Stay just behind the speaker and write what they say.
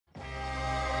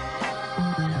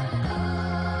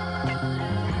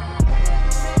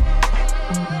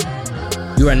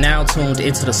You are now tuned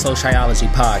into the Sociology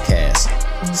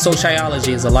Podcast.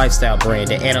 Sociology is a lifestyle brand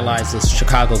that analyzes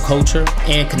Chicago culture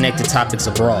and connected topics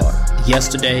abroad,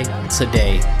 yesterday,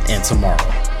 today, and tomorrow.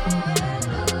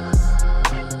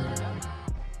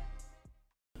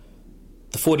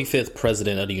 The 45th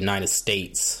President of the United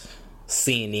States,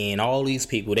 CNN, all these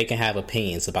people, they can have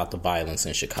opinions about the violence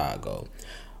in Chicago.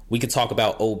 We could talk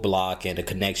about O Block and the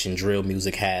connection drill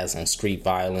music has on street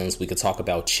violence. We could talk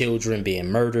about children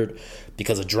being murdered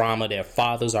because of drama their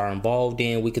fathers are involved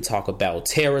in. We could talk about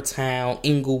Terrortown,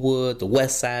 Inglewood, the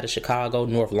west side of Chicago,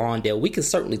 North Lawndale. We could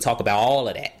certainly talk about all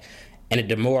of that and the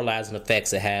demoralizing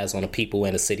effects it has on the people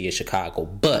in the city of Chicago.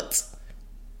 But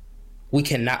we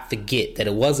cannot forget that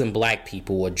it wasn't black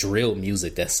people or drill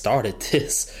music that started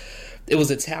this. It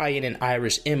was Italian and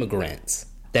Irish immigrants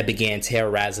that began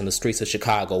terrorizing the streets of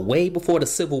Chicago way before the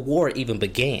Civil War even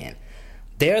began.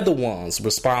 They're the ones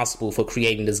responsible for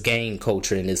creating this gang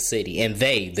culture in this city. And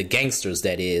they, the gangsters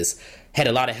that is, had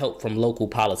a lot of help from local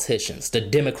politicians, the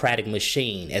Democratic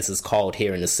machine, as it's called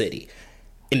here in the city.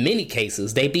 In many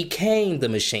cases, they became the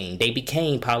machine. They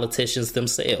became politicians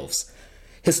themselves.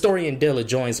 Historian Dilla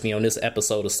joins me on this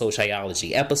episode of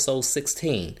Sociology, episode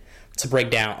 16, to break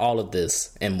down all of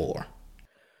this and more.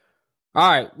 All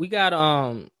right, we got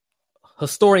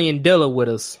historian Dilla with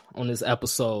us on this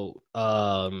episode.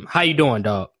 How you doing,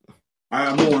 dog?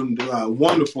 I'm doing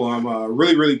wonderful. I'm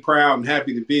really proud and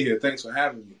happy to be here. Thanks for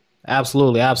having me.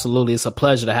 Absolutely. It's a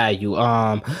pleasure to have you.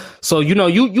 So you know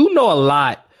a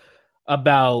lot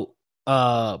about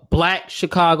Black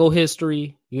Chicago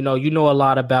history. You know a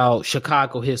lot about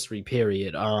Chicago history.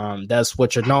 Period. That's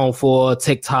what you're known for.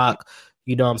 TikTok.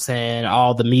 You know what I'm saying?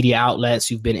 All the media outlets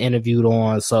you've been interviewed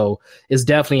on. So it's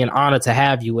definitely an honor to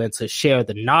have you and to share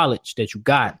the knowledge that you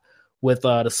got with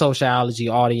the sociology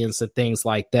audience and things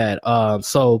like that.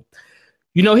 So,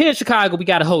 you know, here in Chicago, we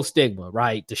got a whole stigma,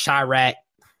 right? The Chirac,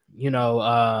 you know,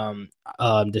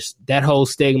 that whole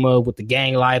stigma with the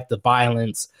gang life, the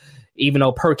violence, even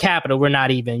though per capita, we're not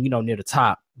even, near the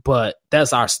top, but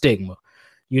that's our stigma,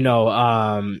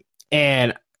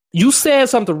 and you said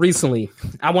something recently.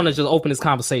 I want to just open this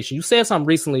conversation. You said something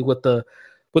recently with the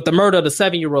murder of the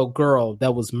 7-year-old girl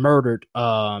that was murdered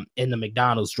in the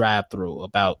McDonald's drive-thru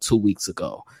about 2 weeks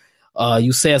ago.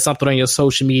 You said something on your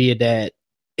social media that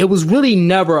it was really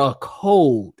never a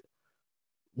code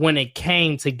when it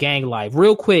came to gang life.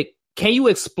 Real quick, can you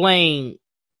explain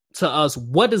to us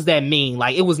what does that mean?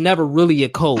 Like, it was never really a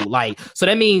code. Like, so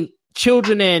that means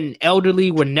children and elderly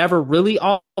were never really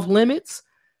off limits?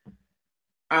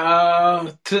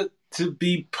 To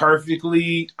be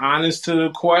perfectly honest to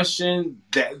the question,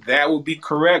 that would be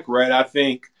correct, right? I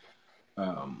think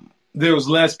there was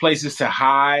less places to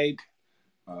hide.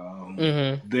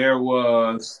 There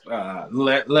was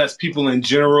less people in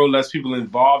general, less people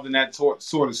involved in that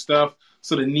sort of stuff.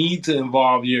 So the need to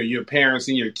involve your parents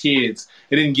and your kids,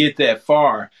 it didn't get that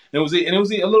far. And it was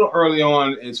a little early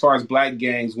on as far as Black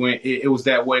gangs went. It was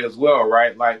that way as well,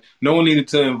 right? Like, no one needed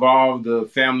to involve the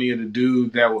family of the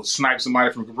dude that would snipe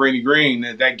somebody from Cabrini Green.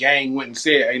 That gang went and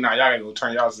said, "Hey, nah, y'all gotta go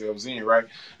turn yourselves in," right?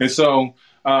 And so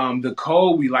the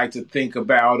code we like to think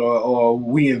about or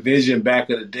we envision back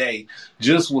in the day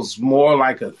just was more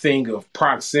like a thing of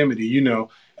proximity,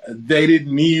 They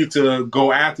didn't need to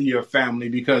go after your family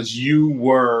because you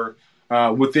were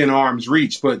within arm's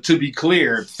reach. But to be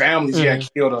clear, families got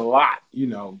killed a lot,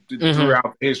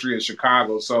 throughout the history of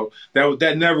Chicago. So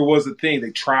that never was a thing.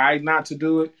 They tried not to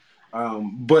do it.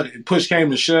 But push came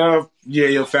to shove,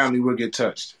 your family would get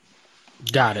touched.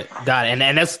 Got it.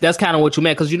 And that's kind of what you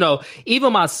meant. Because,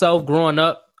 even myself growing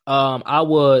up,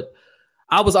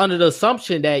 I was under the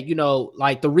assumption that,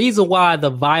 like, the reason why the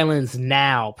violence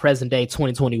now, present day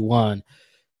 2021,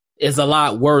 is a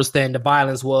lot worse than the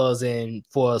violence was in,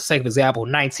 for sake of example,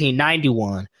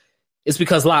 1991, is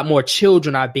because a lot more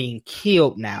children are being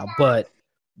killed now. But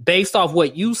based off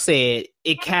what you said,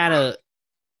 it kind of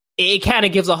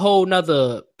gives a whole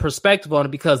nother perspective on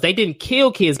it, because they didn't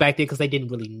kill kids back then because they didn't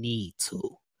really need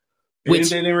to. They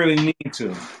didn't really need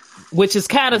to. Which is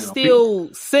kind of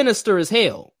still sinister as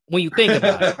hell when you think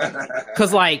about it.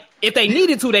 Because, like, if they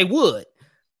needed to, they would.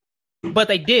 But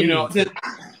they didn't.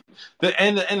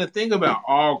 The thing about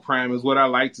all crime is what I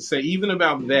like to say, even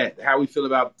about that, how we feel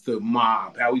about the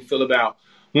mob, how we feel about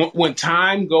when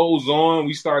time goes on,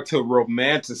 we start to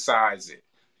romanticize it.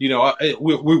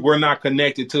 We're not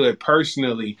connected to it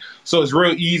personally. So it's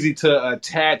real easy to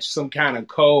attach some kind of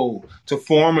code to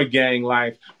form a gang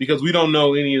life because we don't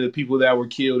know any of the people that were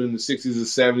killed in the 60s or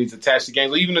 70s attached to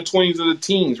gangs, or even the 20s or the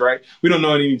teens, right? We don't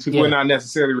know any people. Yeah. We're not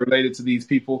necessarily related to these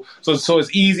people. So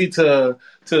it's easy to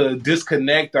to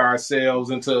disconnect ourselves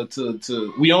and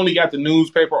to we only got the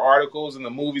newspaper articles and the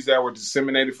movies that were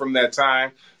disseminated from that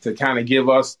time to kind of give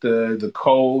us the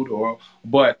code.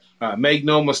 But make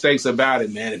no mistakes about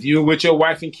it, man. If you were with your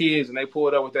wife and kids and they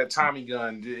pulled up with that Tommy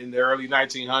gun in the early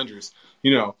 1900s,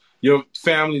 your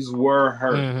families were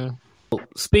hurt. Mm-hmm.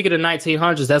 Speaking of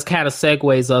 1900s, that's kind of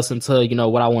segues us into,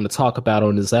 what I want to talk about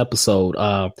on this episode.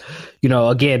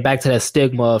 Again, back to that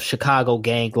stigma of Chicago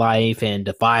gang life and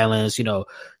the violence.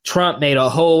 Trump made a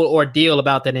whole ordeal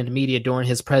about that in the media during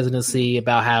his presidency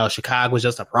about how Chicago was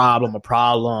just a problem.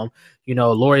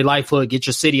 Lori Lightfoot, get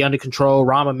your city under control.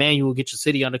 Rahm Emanuel, get your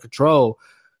city under control.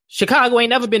 Chicago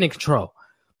ain't never been in control.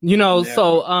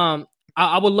 So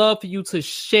I would love for you to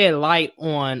shed light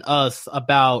on us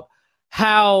about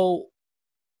how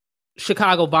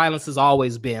Chicago violence has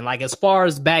always been, like as far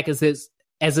as back as it's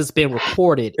been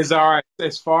reported. It's all right.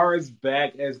 As far as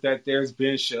back as that, there's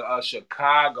been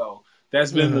Chicago.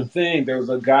 That's been the thing. There was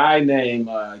a guy named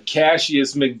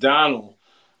Cassius McDonald,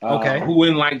 who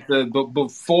in like the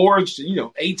before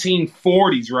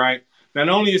 1840s, right? Not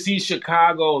only is he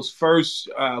Chicago's first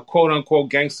quote unquote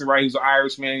gangster, right? He's an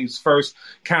Irishman. He's the first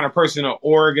kind of person to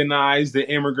organize the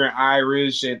immigrant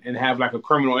Irish and have like a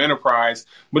criminal enterprise.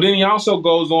 But then he also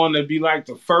goes on to be like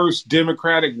the first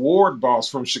Democratic ward boss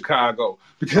from Chicago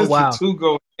because the two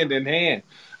go hand in hand.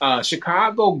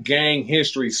 Chicago gang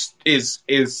history is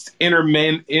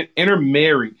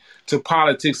intermarried to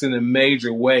politics in a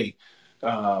major way.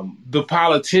 The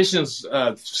politicians,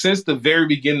 since the very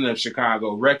beginning of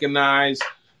Chicago, recognize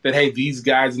that, hey, these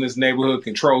guys in this neighborhood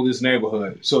control this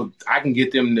neighborhood. So I can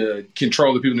get them to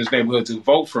control the people in this neighborhood to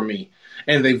vote for me.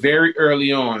 And they very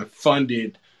early on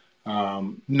funded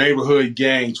neighborhood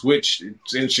gangs, which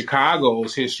in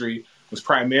Chicago's history was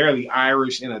primarily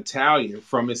Irish and Italian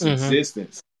from its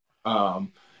existence.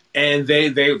 And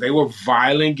they were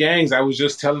violent gangs. I was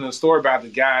just telling a story about the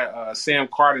guy, Sam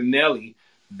Cardinelli.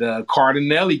 The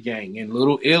Cardinelli gang in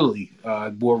Little Italy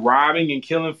were robbing and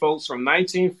killing folks from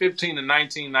 1915 to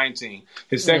 1919.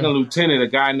 His second lieutenant, a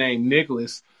guy named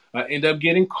Nicholas, ended up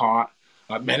getting caught.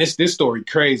 Man, this story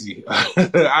crazy.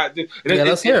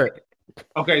 Let's hear it.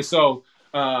 Okay, so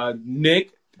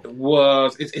Nick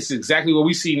it's exactly what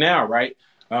we see now, right?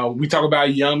 We talk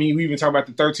about Yummy. We even talk about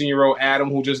the 13-year-old Adam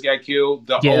who just got killed,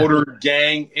 the older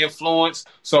gang influence.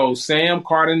 So Sam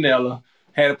Cardinella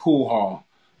had a pool hall.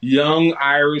 Young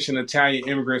Irish and Italian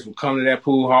immigrants would come to that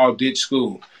pool hall, ditch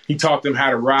school. He taught them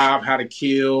how to rob, how to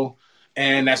kill,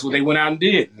 and that's what they went out and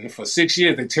did. And for 6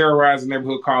 years, they terrorized the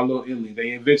neighborhood called Little Italy. They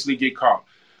eventually get caught.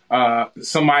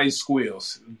 Somebody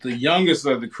squeals. The youngest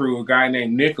of the crew, a guy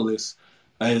named Nicholas,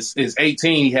 is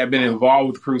 18. He had been involved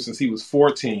with the crew since he was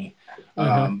 14.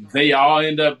 They all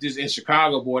end up just in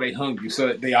Chicago, boy, they hungry.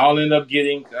 So they all end up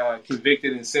getting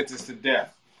convicted and sentenced to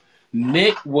death.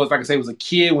 Nick was, like I say, was a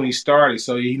kid when he started,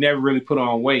 so he never really put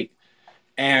on weight.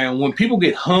 And when people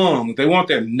get hung, they want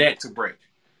their neck to break.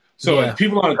 So if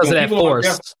people on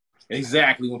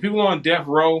exactly, when people are on death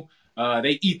row,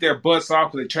 they eat their butts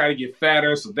off because they try to get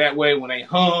fatter. So that way, when they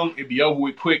hung, it'd be over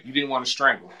with quick. You didn't want to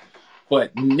strangle.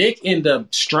 But Nick ended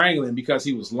up strangling because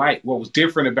he was light. What was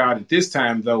different about it this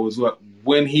time, though, is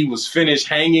when he was finished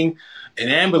hanging, an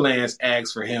ambulance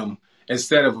asked for him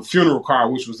instead of a funeral car,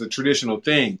 which was a traditional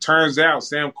thing. Turns out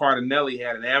Sam Cardinelli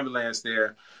had an ambulance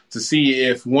there to see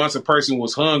if once a person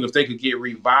was hung, if they could get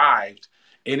revived.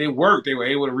 And it worked. They were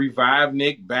able to revive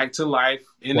Nick back to life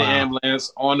in the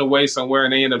ambulance on the way somewhere,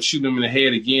 and they ended up shooting him in the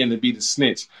head again to be the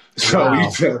snitch.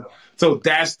 So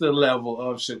that's the level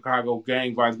of Chicago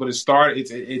gang violence. But it's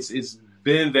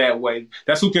been that way.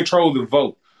 That's who controlled the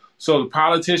vote. So the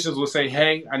politicians will say,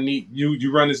 hey, I need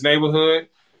you run this neighborhood.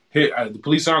 Hey, the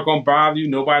police aren't going to bother you.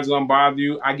 Nobody's going to bother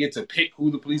you. I get to pick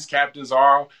who the police captains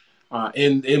are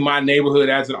in my neighborhood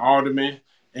as an alderman.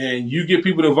 And you get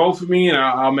people to vote for me, and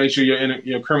I'll make sure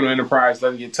your criminal enterprise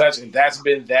doesn't get touched. And that's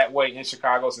been that way in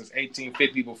Chicago since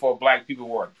 1850, before black people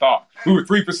were a thought. We were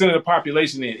 3% of the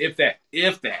population then, if that.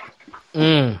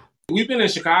 We've been in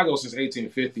Chicago since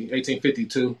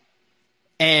 1852.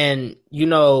 And,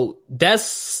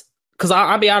 that's because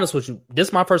I'll be honest with you. This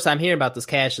is my first time hearing about this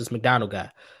Cassius McDonald guy.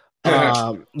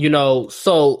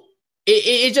 So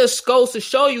it just goes to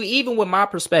show you, even with my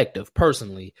perspective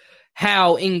personally,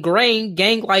 how ingrained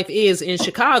gang life is in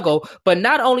Chicago, but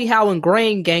not only how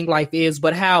ingrained gang life is,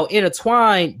 but how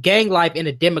intertwined gang life in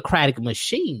a democratic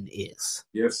machine is.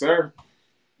 Yes, sir.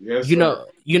 Yes,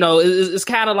 it's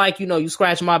kind of like, you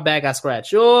scratch my back, I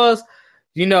scratch yours,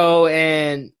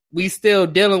 and we still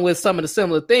dealing with some of the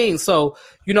similar things. So,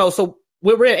 so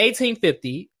we're at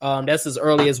 1850. That's as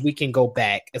early as we can go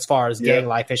back as far as gang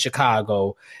life in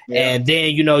Chicago. Yeah. And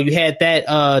then, you had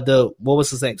that, what was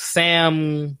his name?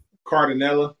 Sam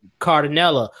Cardinella.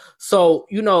 So,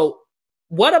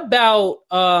 what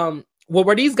about,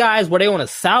 were these guys, were they on the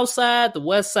south side, the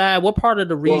west side? What part of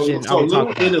the region are we talking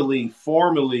about? Italy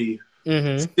formerly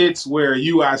sits where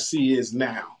UIC is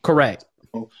now. Correct.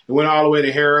 It went all the way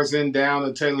to Harrison, down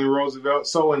to Taylor and Roosevelt.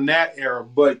 So in that era,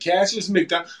 but Cassius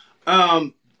McDonald,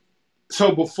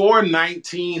 so before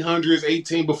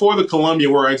 1900s, before the Columbia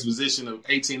War Exposition of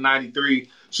 1893,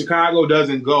 Chicago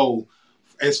doesn't go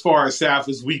as far as south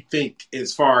as we think,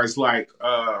 as far as like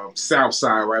south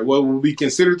side, right? What would be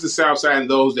considered the south side in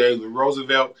those days was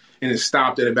Roosevelt, and it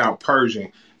stopped at about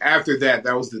Pershing. After that,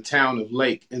 that was the town of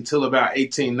Lake until about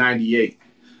 1898.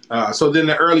 So then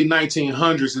the early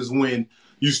 1900s is when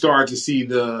you start to see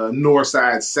the north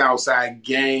side, south side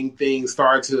gang things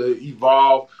start to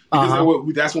evolve.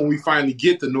 Because that's when we finally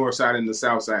get the north side and the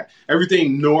south side.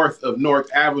 Everything north of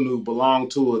North Avenue belonged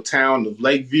to a town of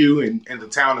Lakeview and the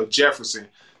town of Jefferson.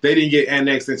 They didn't get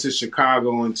annexed into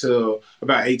Chicago until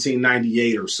about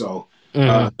 1898 or so.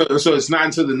 So it's not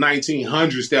until the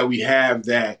 1900s that we have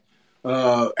that,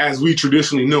 as we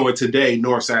traditionally know it today,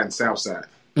 north side and south side.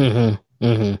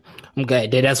 Okay,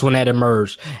 that's when that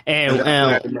emerged, and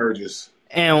that emerges.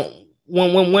 And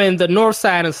when the north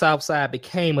side and south side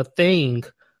became a thing,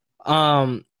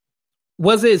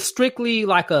 was it strictly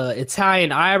like a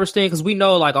Italian Irish thing? Because we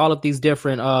know like all of these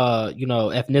different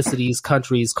ethnicities,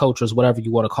 countries, cultures, whatever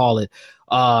you want to call it,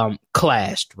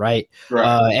 clashed, right?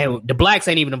 And the blacks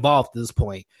ain't even involved at this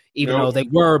point, even though they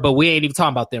were, but we ain't even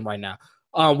talking about them right now.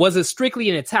 Was it strictly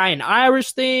an Italian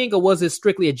Irish thing, or was it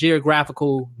strictly a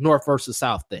geographical north versus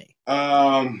south thing?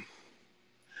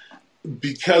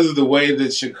 Because of the way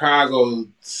that Chicago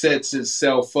sets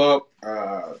itself up,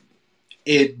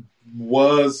 it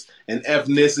was an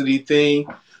ethnicity thing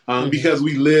because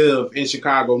we live in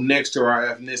Chicago next to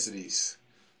our ethnicities.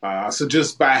 So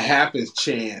just by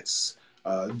happenstance,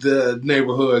 the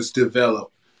neighborhoods develop.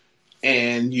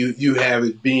 And you have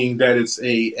it being that it's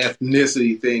a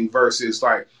ethnicity thing versus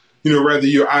like, whether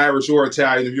you're Irish or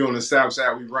Italian, if you're on the south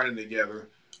side, we running together.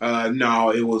 No,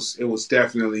 it was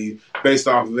definitely based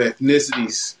off of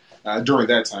ethnicities during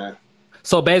that time.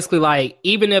 So basically, like,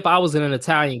 even if I was in an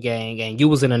Italian gang and you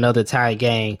was in another Italian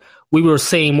gang, we were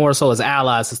seen more so as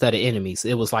allies instead of enemies.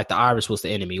 It was like the Irish was the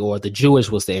enemy or the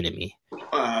Jewish was the enemy.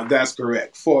 That's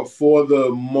correct. For the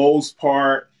most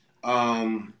part,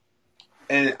 and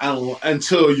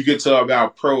until you get to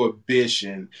about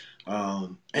Prohibition,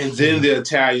 and then the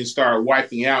Italians start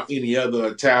wiping out any other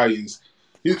Italians.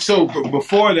 So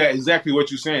before that, exactly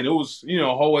what you're saying, it was,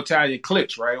 whole Italian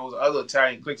cliques, right? It was other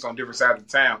Italian cliques on different sides of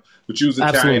town, but you was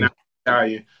Italian,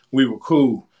 Italian, we were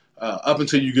cool, up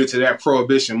until you get to that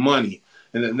Prohibition money.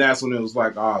 And then that's when it was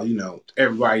like,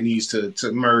 everybody needs to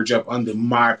merge up under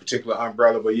my particular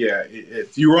umbrella. But yeah,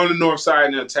 if you were on the north side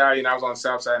and Italian, I was on the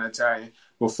south side and Italian,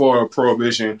 before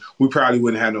Prohibition, we probably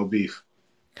wouldn't have no beef.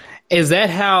 Is that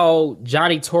how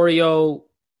Johnny Torrio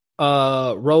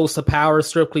rose to power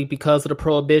strictly because of the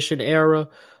Prohibition era?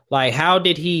 Like, how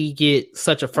did he get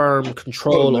such a firm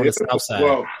control on the south side?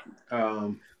 Well,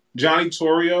 Johnny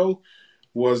Torrio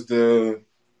was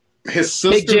his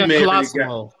sister married.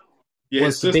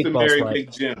 His sister married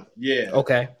Big Jim. Yeah.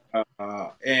 Okay.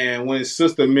 And when his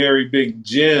sister married Big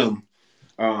Jim,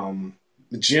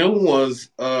 Jim was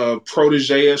a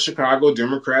protege of Chicago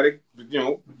Democratic,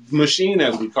 machine,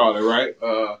 as we call it, right?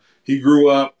 He grew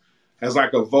up as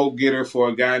like a vote getter for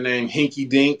a guy named Hinky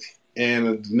Dink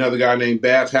and another guy named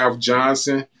Bath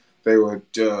Johnson. They were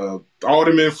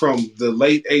aldermen from the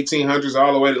late 1800s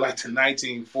all the way to like the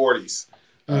 1940s.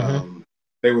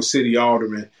 They were city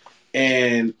aldermen.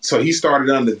 And so he started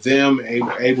under them,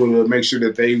 able to make sure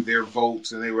that their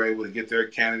votes and they were able to get their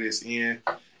candidates in.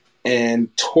 And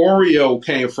Torrio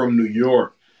came from New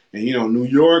York. And, New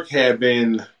York had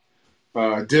been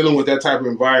dealing with that type of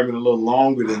environment a little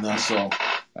longer than us. So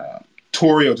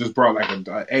Torrio just brought like an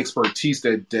expertise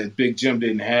that Big Jim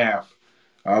didn't have.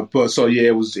 It was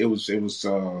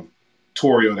Torrio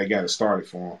that got it started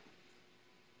for him.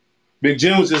 Big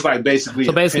Jim was just like basically.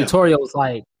 So basically, Torrio was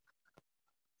like,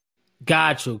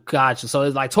 got you. So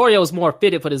it's like Torrio was more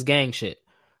fitted for this gang shit.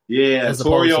 Yeah,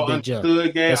 Torrio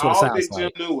understood gang. All Big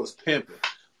Jim knew was pimping.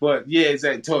 But yeah,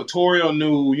 exactly. Torrio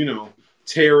knew,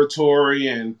 territory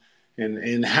and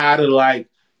how to like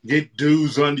get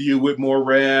dudes under you with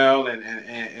morale and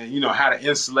how to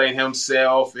insulate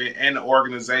himself and the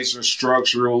organization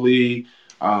structurally.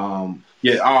 Like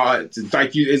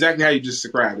exactly how you just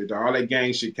described it. All that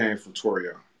gang shit came from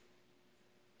Torrio.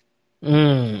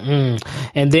 And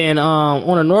then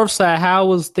on the north side, how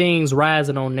was things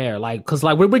rising on there? Like, cause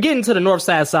like we're getting to the north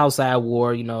side, south side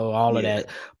war, you know, all of that.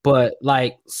 But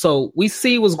like, so we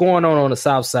see what's going on the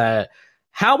south side.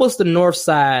 How was the north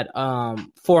side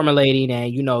formulating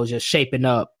and, you know, just shaping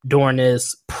up during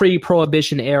this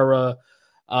pre-prohibition era,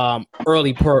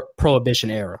 early prohibition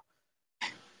era?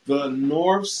 The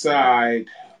north side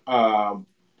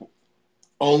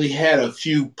only had a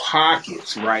few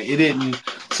pockets, right? It didn't.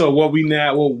 So what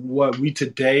we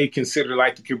today consider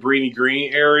like the Cabrini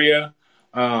Green area,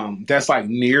 that's like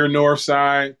near north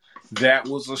side. That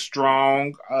was a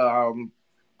strong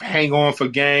hang on for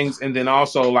gangs, and then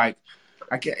also like,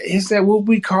 is that what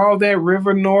we call that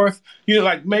River North? You know,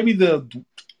 like maybe the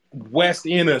west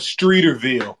end of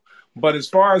Streeterville. But as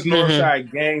far as north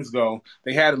side gangs go,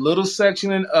 they had a little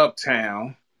section in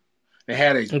Uptown. They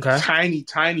had a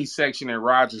tiny section at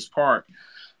Rogers Park.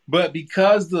 But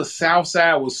because the South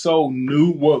Side was so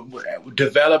new,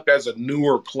 developed as a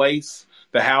newer place,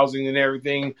 the housing and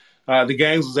everything, the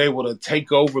gangs was able to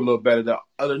take over a little better.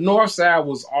 The North Side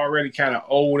was already kind of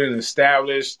old and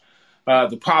established.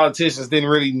 The politicians didn't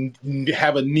really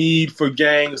have a need for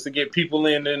gangs to get people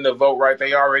in to vote right.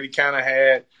 They already kind of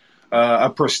had a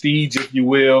prestige, if you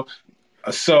will.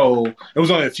 So it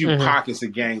was only a few pockets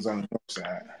of gangs on the North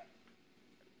Side.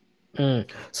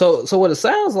 So what it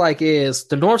sounds like is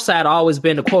the north side always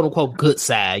been the quote unquote good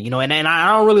side, you know, and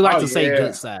I don't really like to say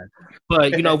good side,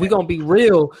 but you know, we're gonna be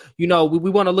real, you know, we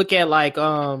want to look at like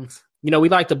you know, we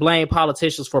like to blame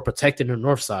politicians for protecting the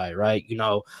north side, right? You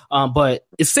know, but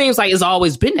it seems like it's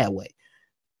always been that way.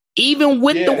 Even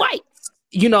with the whites,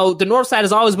 you know, the north side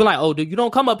has always been like, oh, dude, you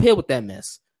don't come up here with that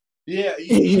mess. Yeah,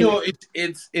 you know,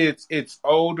 it's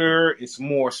older, it's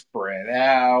more spread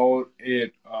out,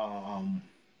 it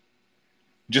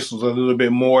just was a little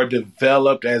bit more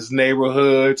developed as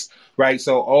neighborhoods, right?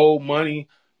 So old money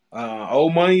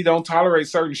don't tolerate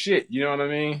certain shit. You know what I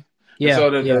mean? Yeah.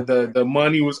 And so the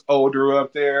money was older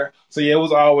up there. So yeah, it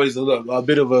was always a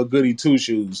bit of a goody two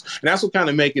shoes, and that's what kind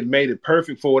of made it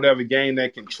perfect for whatever gang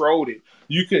that controlled it.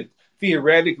 You could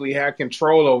theoretically have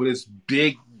control over this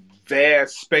big,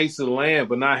 vast space of land,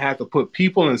 but not have to put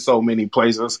people in so many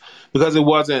places because it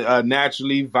wasn't a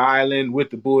naturally violent with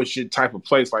the bullshit type of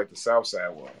place like the South Side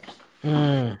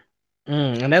was.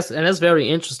 And that's very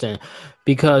interesting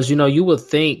because, you know, you would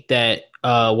think that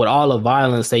with all the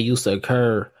violence that used to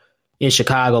occur in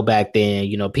Chicago back then,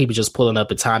 you know, people just pulling up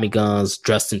in Tommy guns,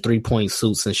 dressed in 3-point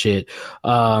suits and shit,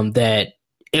 that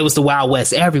it was the Wild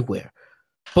West everywhere.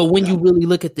 But when you really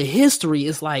look at the history,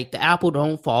 it's like the apple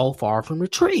don't fall far from the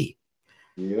tree.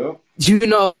 Yeah. You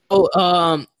know,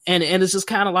 and it's just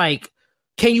kind of like,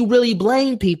 can you really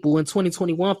blame people in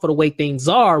 2021 for the way things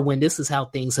are when this is how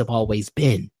things have always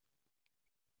been?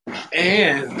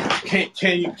 And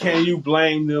can you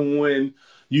blame them when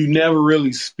you never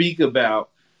really speak about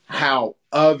how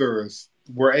others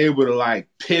were able to like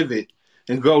pivot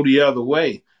and go the other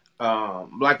way?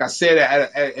 Like I said,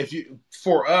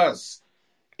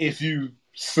 if you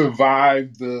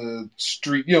survive the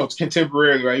street, you know, it's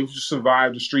contemporary, right? If you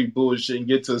survive the street bullshit and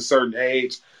get to a certain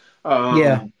age,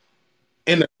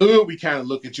 in the hood, we kind of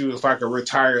look at you as like a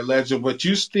retired legend, but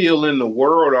you still in the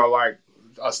world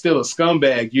are still a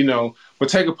scumbag, you know. But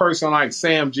take a person like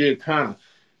Sam Giancana.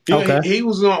 He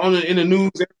was in the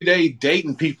news every day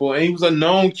dating people, and he was a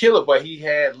known killer, but he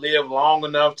had lived long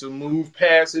enough to move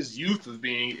past his youth of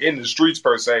being in the streets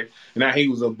per se, and now he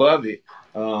was above it.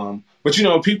 But you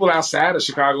know, people outside of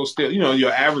Chicago still, you know,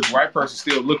 your average white person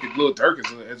still look at Lil Durk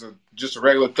as just a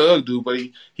regular thug dude, but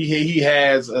he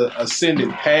has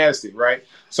ascended past it, right?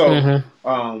 So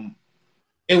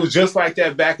it was just like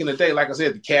that back in the day. Like I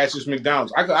said, the Cassius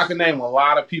McDonald's. I can name a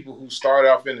lot of people who started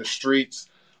off in the streets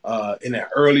in the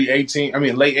late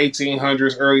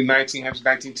 1800s, early 1900s,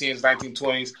 1910s,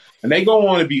 1920s, and they go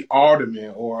on to be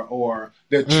aldermen or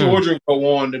their children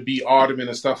go on to be aldermen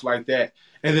and stuff like that.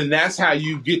 And then that's how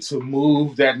you get to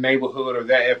move that neighborhood or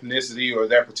that ethnicity or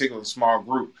that particular small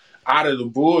group out of the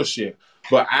bullshit.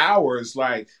 But ours,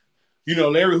 like, you know,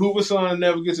 Larry Hoover's son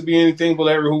never gets to be anything but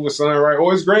Larry Hoover's son, right?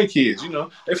 Or his grandkids, you know.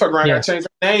 They fuck around and change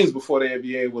their names before they'd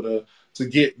be able to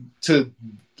get to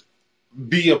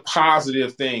be a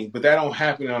positive thing. But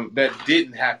that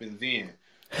didn't happen then.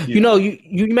 You know,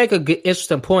 you make a good,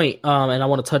 interesting point, and I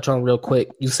want to touch on real quick.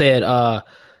 You said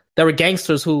there were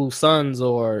gangsters whose sons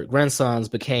or grandsons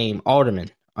became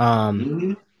aldermen.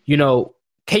 You know,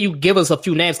 can you give us a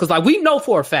few names? Because like we know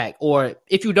for a fact, or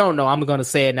if you don't know, I'm going to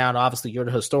say it now. And obviously, you're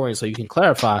the historian, so you can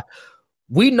clarify.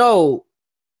 We know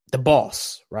the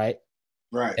boss, right?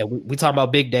 Right. And we talk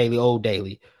about Big Daly, Old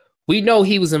Daly. We know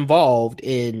he was involved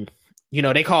in, you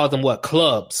know, they called them what,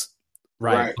 clubs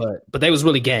Right. But they was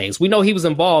really gangs. We know he was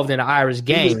involved in an Irish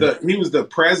gang. He was the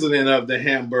president of the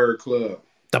Hamburg Club.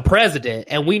 The president.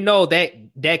 And we know that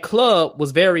that club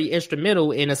was very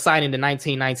instrumental in inciting the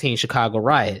 1919 Chicago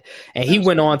riot. And he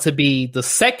went on to be the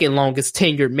second longest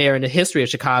tenured mayor in the history of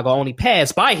Chicago, only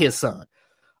passed by his son.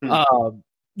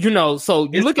 You know, so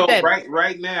you look at that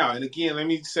right now. And again, let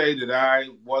me say that I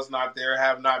was not there,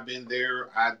 have not been there.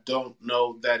 I don't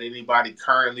know that anybody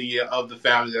currently of the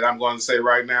family that I'm going to say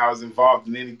right now is involved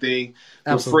in anything.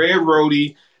 But Fred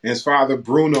Rhodey and his father,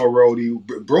 Bruno Rhodey.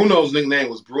 Bruno's nickname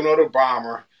was Bruno the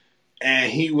Bomber, and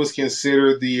he was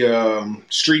considered the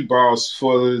street boss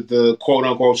for the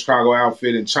quote-unquote Chicago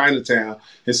outfit in Chinatown.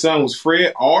 His son was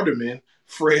Fred Alderman,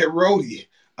 Fred Rhodey.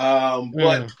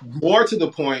 But more to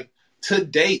the point, to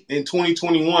date, in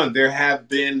 2021, there have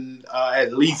been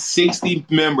at least 60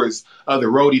 members of the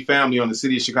Rhodey family on the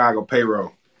city of Chicago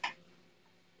payroll.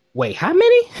 Wait, how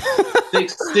many?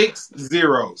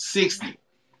 60.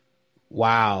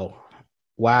 Wow.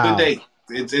 To date,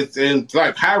 it's and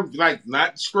like how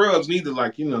not scrubs neither.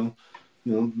 Like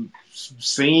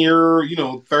senior,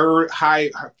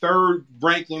 third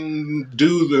ranking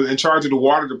dude in charge of the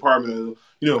water department.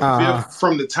 Fifth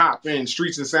from the top in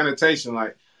streets and sanitation.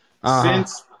 Like.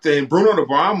 Since then, Bruno the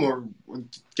Bomber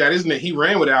got his name. He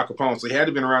ran with Al Capone, so he had to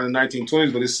have been around the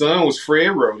 1920s. But his son was Fred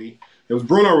Rhodey. It was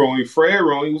Bruno Rhodey. Fred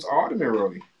Rhodey was Alderman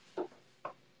Rhodey.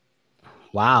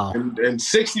 Wow. And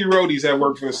 60 Rhodeys have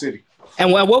worked for the city.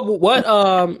 And what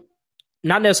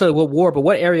not necessarily what ward, but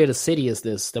what area of the city is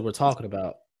this that we're talking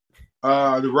about?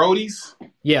 The Rhodeys?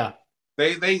 Yeah.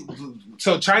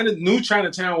 So New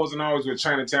Chinatown wasn't always where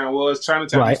Chinatown was.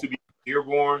 Chinatown used to be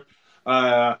Dearborn.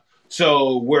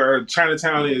 So where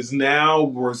Chinatown is now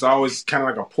was always kind of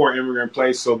like a poor immigrant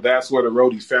place. So that's where the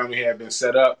Rhodey family had been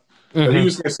set up. But he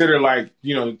was considered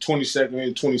 22nd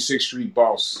and 26th Street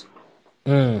boss.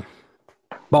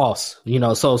 Boss,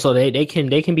 so they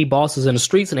can be bosses in the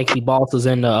streets and they can be bosses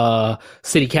in the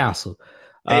city council.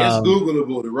 Hey, it's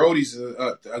Googleable. The Rhodeys,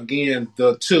 again,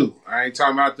 the two. I ain't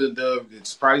talking about the.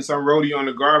 It's probably some Rhodey on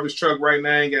the garbage truck right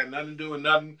now. Ain't got nothing to do with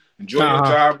nothing. Enjoy your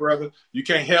job, brother. You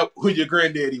can't help who your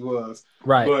granddaddy was.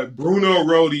 Right. But Bruno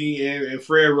Rhodey and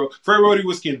Fred Rhodey. Fred Rhodey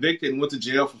was convicted and went to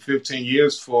jail for 15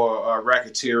 years for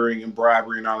racketeering and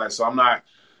bribery and all that. So I'm not.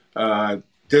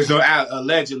 There's no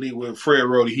allegedly with Fred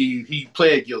Rhodey. He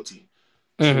pled guilty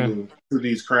to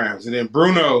these crimes, and then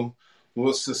Bruno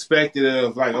was suspected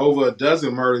of over a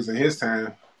dozen murders in his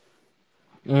time.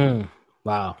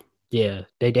 Wow. Yeah.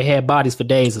 They had bodies for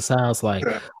days, it sounds like.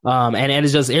 And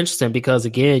it's just interesting because,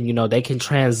 again, they can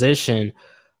transition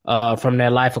from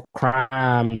their life of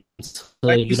crime to,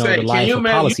 the life of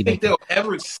policy. You think they'll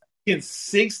ever can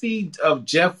 60 of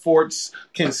Jeff Fort's,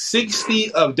 can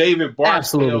 60 of David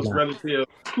Barksdale's relatives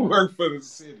work for the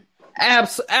city?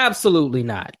 Absolutely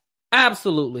not.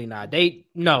 Absolutely not. They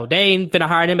ain't finna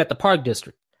hire them at the Park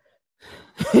District.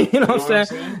 you know what I'm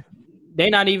saying? They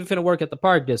not even finna work at the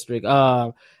Park District.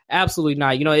 Absolutely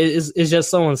not. It's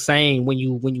just so insane when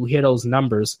you hear those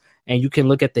numbers and you can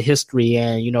look at the history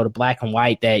and the black and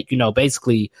white that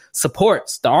basically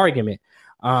supports the argument.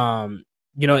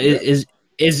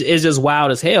 It's just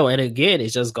wild as hell. And again, it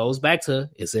just goes back to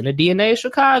it's in the DNA of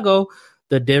Chicago.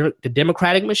 The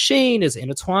Democratic machine is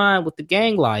intertwined with the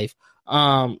gang life.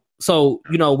 So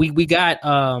we got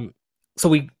the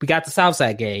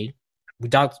Southside gang. We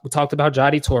talked about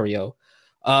Johnny Torrio.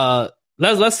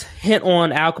 Let's hint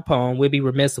on Al Capone. We'd be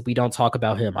remiss if we don't talk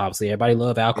about him. Obviously, everybody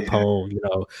love Al Capone.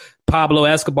 Pablo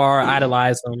Escobar,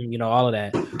 idolize him. All of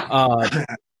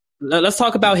that. Let's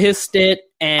talk about his stint,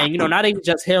 and not even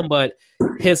just him, but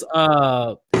his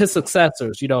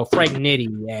successors. Frank Nitti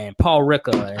and Paul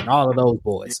Ricca and all of those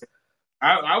boys.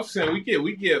 I was saying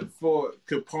we get for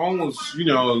Capone was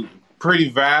pretty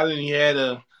violent. He had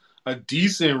a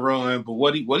decent run, but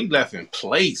what he left in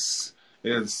place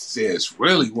is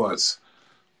really was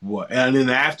what. And then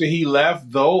after he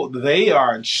left, though they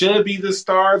should be the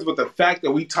stars, but the fact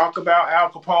that we talk about Al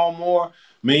Capone more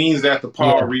means that the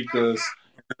Paul Riccas,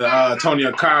 the Tony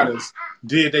Acosta's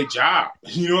did their job.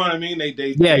 You know what I mean? They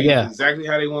did exactly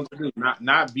how they wanted to do,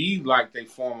 not be like they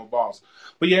former boss.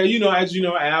 But as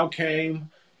Al came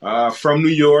from New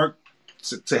York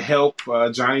to help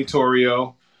Johnny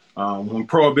Torrio. When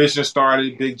Prohibition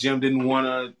started, Big Jim didn't want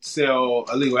to sell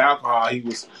illegal alcohol. He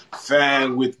was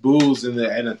fine with booze, and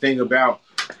the thing about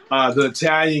the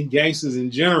Italian gangsters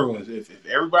in general is if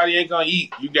everybody ain't gonna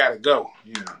eat, you gotta go.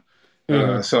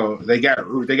 So they got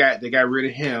rid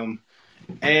of him,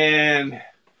 and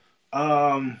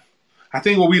I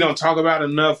think what we don't talk about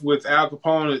enough with Al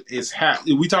Capone is how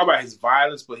we talk about his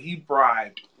violence, but he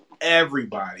bribed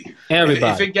everybody.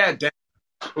 If it got down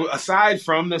aside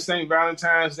from the St.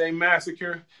 Valentine's Day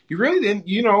massacre, he really didn't.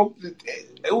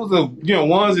 It was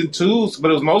ones and twos,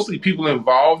 but it was mostly people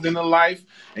involved in the life,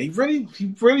 and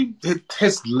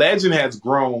his legend has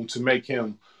grown to make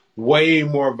him way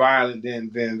more violent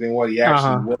than what he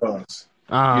actually was.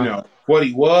 What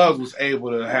he was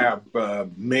able to have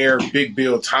Mayor Big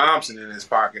Bill Thompson in his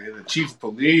pocket and the chief of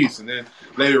police, and then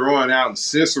later on out in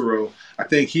Cicero. I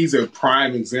think he's a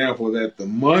prime example that the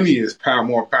money is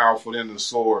more powerful than the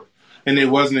sword. And it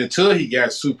wasn't until he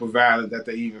got super violent that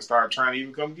they even started trying to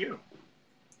even come get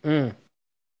him.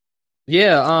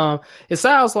 Yeah, it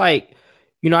sounds like,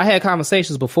 I had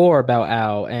conversations before about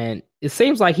Al, and it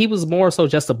seems like he was more so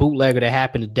just a bootlegger that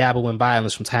happened to dabble in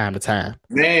violence from time to time.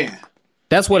 Man.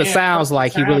 That's what it sounds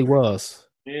like he really was.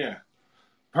 Yeah.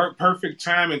 Perfect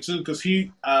timing, too, because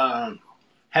he, had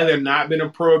there not been a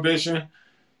prohibition,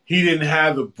 he didn't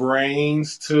have the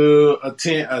brains to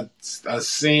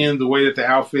ascend the way that the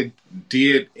outfit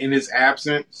did in his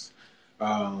absence.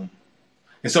 And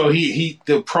so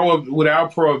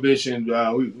without prohibition,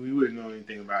 we wouldn't know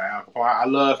anything about Al Capone. I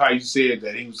love how you said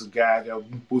that he was a guy that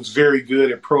was very good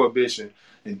at prohibition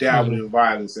and dabbling in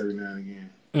violence every now and again.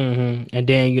 Mm-hmm. And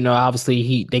then,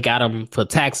 obviously they got him for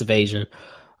tax evasion,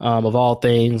 of all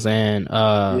things. And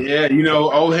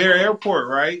O'Hare Airport,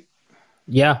 right?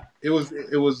 Yeah. It was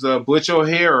Butch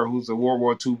O'Hare, who's a World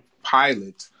War II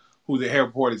pilot, who the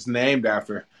airport is named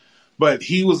after. But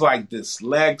he was like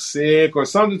dyslexic or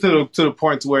something to the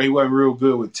point to where he wasn't real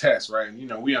good with tests, right?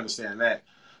 And, we understand that.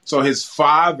 So his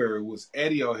father was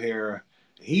Eddie O'Hare.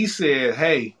 He said,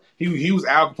 hey, he was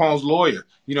Al Capone's lawyer.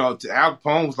 Al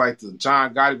Capone was like the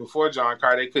John Gotti before John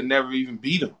Carter. They could never even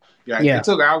beat him. They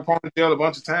took Al Capone to jail a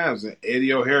bunch of times, and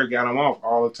Eddie O'Hare got him off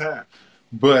all the time.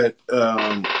 But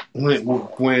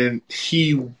when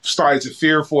he started to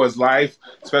fear for his life,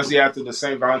 especially after the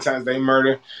St. Valentine's Day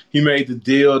murder, he made the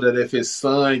deal that if his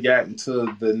son got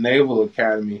into the Naval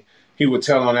Academy, he would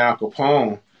tell on Al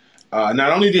Capone.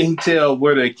 Not only did he tell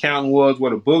where the accountant was,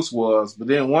 where the books was, but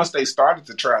then once they started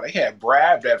the trial, they had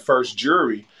bribed that first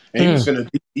jury, and he was going to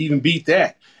even beat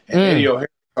that. And Eddie O'Hare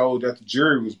told that the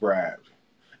jury was bribed.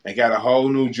 They got a whole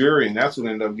new jury, and that's what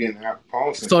ended up getting Al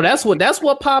Capone. So that's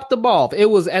what popped them off. It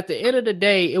was, at the end of the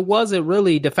day, it wasn't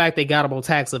really the fact they got him on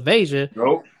tax evasion.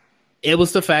 Nope. It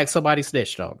was the fact somebody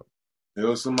snitched on him. It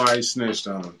was somebody snitched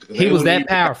on him. He was that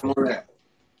powerful.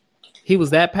 He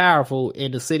was that powerful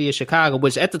in the city of Chicago,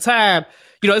 which at the time,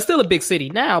 it's still a big city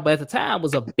now, but at the time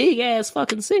was a big ass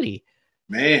fucking city.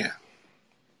 Man.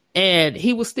 And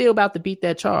he was still about to beat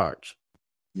that charge.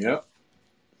 Yep.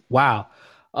 Wow.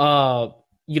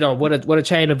 What a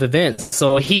chain of events.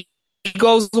 So he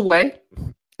goes away,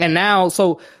 and now,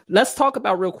 so let's talk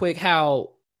about real quick who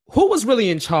was really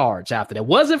in charge after that.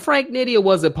 Was it Frank Nitti or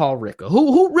was it Paul Ricca?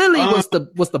 Who really was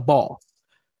the boss?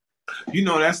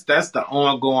 That's the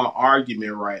ongoing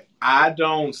argument, right? I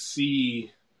don't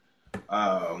see.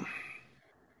 I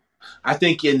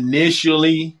think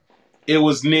initially it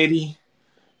was Nitti,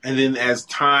 and then as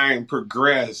time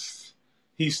progressed,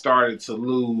 he started to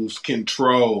lose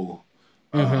control.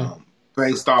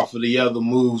 Based off of the other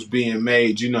moves being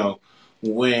made,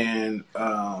 when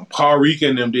Paul Ricca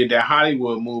and them did that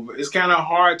Hollywood move, it's kind of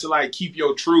hard to keep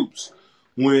your troops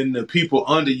when the people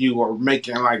under you are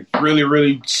making really,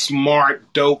 really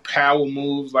smart, dope power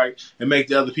moves, and make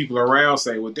the other people around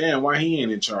say, well, damn, why he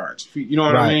ain't in charge? You know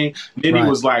what I mean? Nitti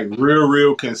was real,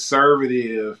 real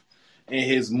conservative in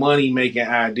his money making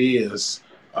ideas.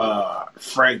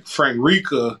 Frank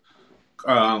Ricca,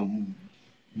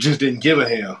 just didn't give a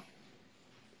hell.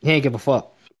 He ain't give a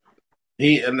fuck.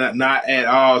 He not at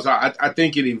all. So I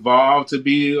think it evolved to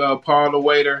be Paul the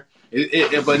Waiter.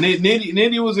 But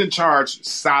Nitti was in charge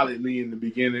solidly in the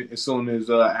beginning. As soon as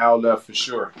Al left, for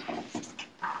sure.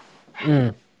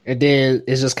 And then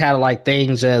it's just kind of like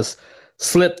things just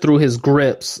slipped through his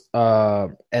grips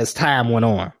as time went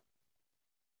on.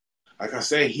 Like I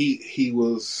said, he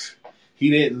was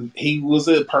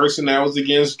a person that was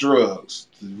against drugs.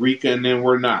 Ricca and them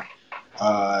were not.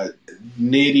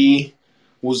 Nitti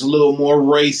was a little more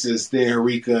racist than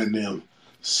Ricca and them.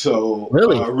 So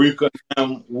really? Ricca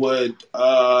and them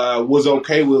was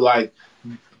okay with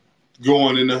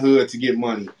going in the hood to get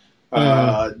money.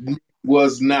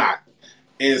 Was not.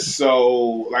 And so,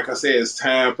 like I said, as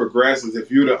time progresses,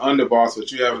 if you're the underboss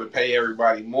but you're having to pay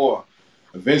everybody more,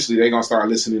 eventually they're gonna start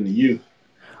listening to you.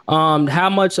 How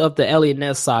much of the Eliot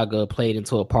Ness saga played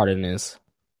into a part in this,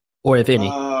 or if any?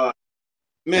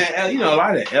 Man, a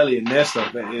lot of Eliot Ness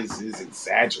stuff is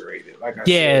exaggerated. Like I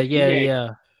said,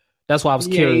 yeah. That's why I was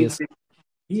curious.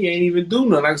 he ain't even do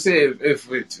nothing. Like I said, if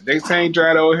they change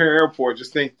right at O'Hare Airport,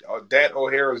 just think that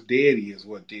O'Hara's daddy is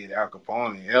what did Al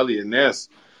Capone. Elliot Ness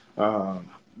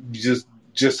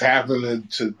just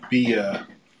happened to be a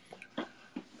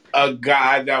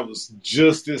guy that was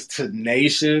just as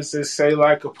tenacious as say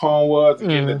like Capone was to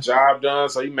get the job done.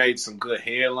 So he made some good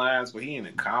headlines, but he ain't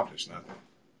accomplished nothing.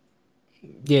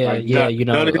 Yeah,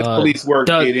 none of his police work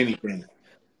did anything.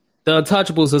 The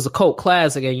Untouchables is a cult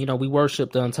classic, and we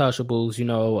worship the Untouchables.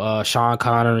 Sean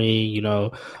Connery,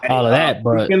 all of that.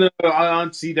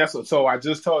 But see, so I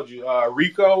just told you,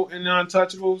 Rico in the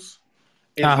Untouchables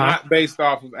is not based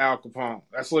off of Al Capone.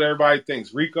 That's what everybody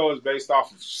thinks. Rico is based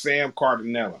off of Sam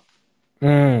Cardinella.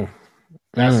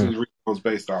 That's who Rico's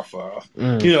based off of.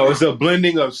 It's a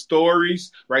blending of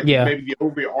stories, right? Yeah. Maybe the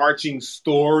overarching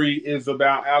story is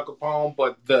about Al Capone,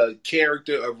 but the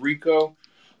character of Rico.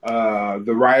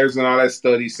 The writers and all that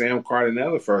study Sam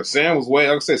Cardinella first. Sam was like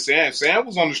I said, Sam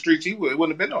was on the streets. It wouldn't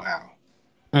have been no how.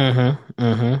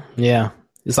 Yeah.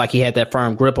 It's like he had that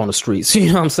firm grip on the streets.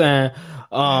 You know what I'm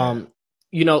saying?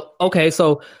 Okay,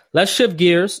 so let's shift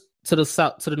gears to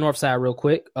the north side real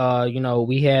quick.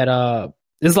 We had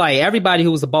it's like everybody who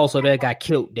was the boss over there got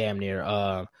killed damn near.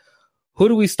 Who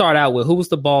do we start out with? Who was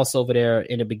the boss over there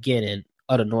in the beginning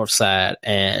of the north side?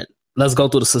 And let's go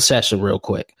through the succession real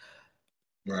quick.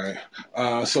 Right.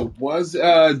 So was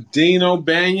Dean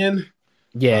O'Banion?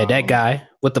 Yeah, that guy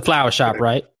with the flower shop,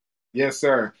 right? Yes,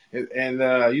 sir. And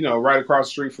right across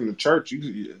the street from the church,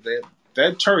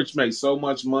 that church makes so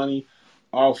much money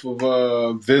off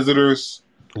of visitors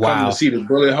coming to see the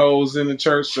bullet holes in the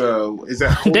church. Is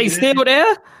that they still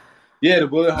there? Yeah, the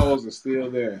bullet holes are still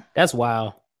there. That's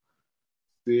wild.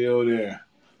 Still there.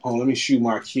 Oh, let me shoot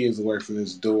my kids away from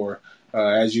this door.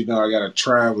 As you know, I got a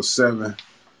tribe of 7.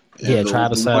 Yeah,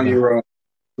 tribe of 7. The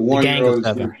 1-year-old.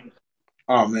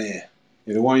 Oh man,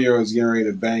 the 1-year-old is getting ready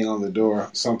to bang on the door.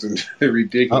 Something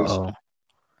ridiculous. Uh-oh.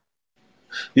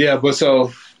 Yeah, but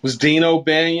so was Dean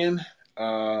O'Banion,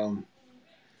 and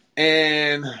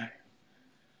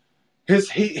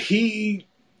he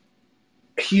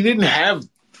didn't have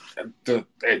the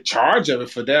charge of it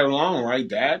for that long, right?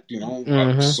 That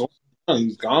so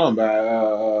he's gone by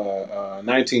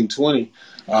 1920.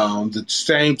 The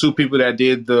same 2 people that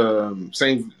did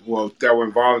that were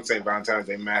involved in St. Valentine's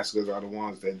Day massacres are the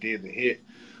ones that did the hit.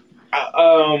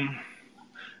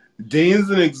 Dean's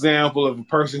an example of a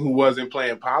person who wasn't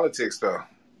playing politics, though.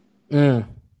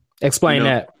 Explain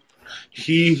that.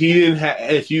 He didn't have,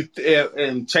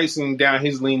 and chasing down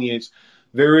his lineage,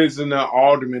 there isn't an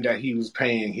alderman that he was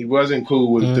paying. He wasn't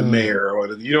cool with the mayor,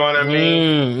 you know what I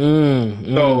mean?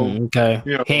 Okay.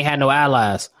 He ain't had no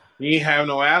allies. He ain't have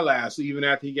no allies. So even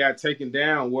after he got taken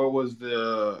down, where was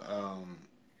the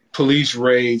police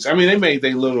raids? I mean, they made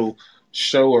their little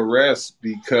show arrests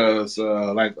because,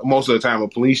 like most of the time, a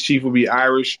police chief would be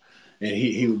Irish, and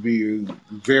he would be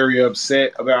very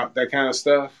upset about that kind of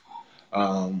stuff.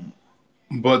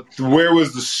 But where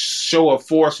was the show of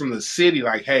force from the city?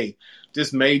 Like, hey,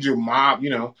 this major mob,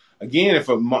 again,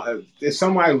 if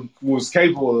somebody was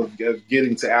capable of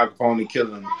getting to Al Capone and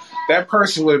killing him, that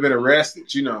person would have been arrested.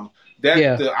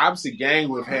 The opposite gang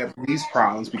would have had police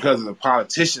problems because of the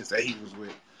politicians that he was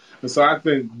with. And so I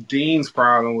think Dean's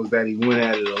problem was that he went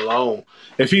at it alone.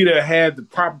 If he'd have had the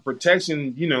proper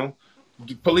protection, the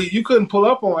police, you couldn't pull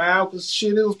up on Al because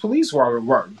it was police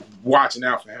watching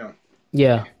out for him.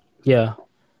 Yeah.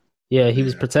 He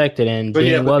was protected, and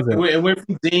Dean wasn't. It went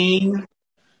from Dean.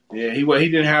 Yeah, he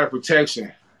didn't have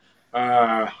protection.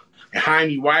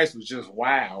 Jaime Weiss was just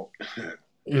wild.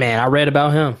 Man, I read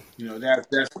about him.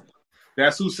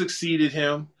 That's who succeeded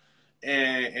him,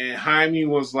 and Jaime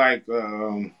was like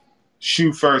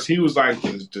shoot first. He was like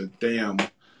the damn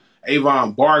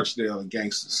Avon Barksdale of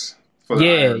gangsters.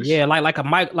 Yeah, like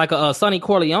a Sonny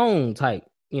Corleone type.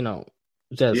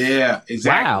 Just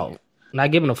exactly. Wow,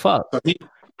 not giving a fuck.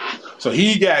 So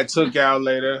he got took out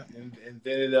later, and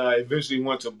then it eventually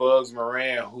went to Bugs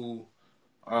Moran, who,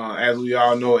 as we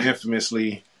all know,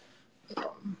 infamously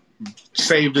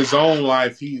saved his own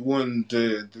life. When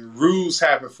the ruse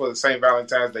happened for the St.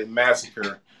 Valentine's Day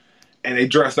massacre, and they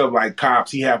dressed up like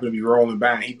cops, he happened to be rolling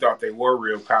by, and he thought they were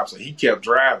real cops, so he kept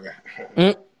driving.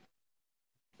 Ain't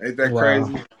that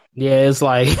crazy? Yeah, it's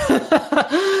like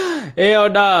hell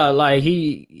nah. Like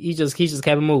he just kept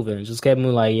it moving. Just kept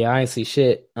moving. Like, I ain't see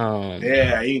shit.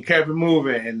 He kept it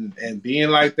moving, and being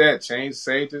like that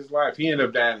saved his life. He ended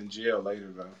up dying in jail later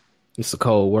though. It's a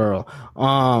cold world.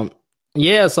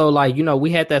 Yeah, so like,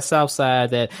 we had that South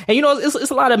Side that, and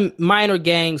it's a lot of minor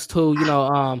gangs too,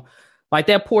 like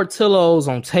that Portillo's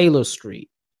on Taylor Street.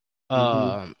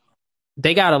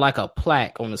 they got a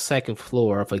plaque on the second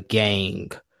floor of a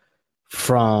gang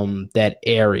from that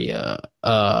area.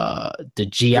 The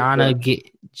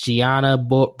Gianna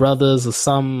brothers or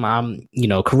something.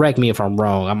 Correct me if I'm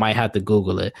wrong. I might have to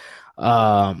Google it.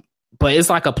 But it's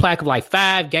like a plaque of like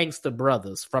 5 gangster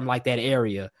brothers from like that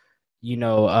area.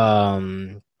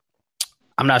 I'm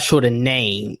not sure the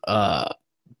name.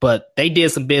 But they did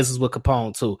some business with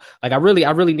Capone too. Like I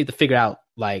really need to figure out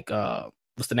like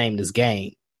what's the name of this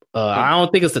gang. I don't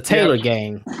think it's the Taylor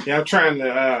gang. Yeah, I'm trying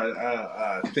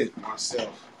to think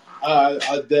myself.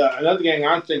 Another gang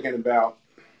I'm thinking about,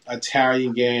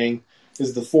 Italian gang,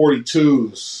 is the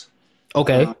 42s.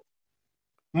 Okay.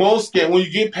 When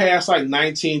you get past like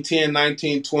 1910,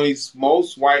 1920s,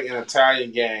 most white and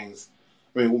Italian gangs,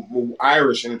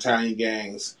 Irish and Italian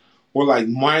gangs, were like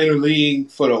minor league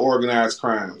for the organized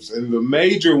crimes. And the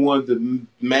major one, the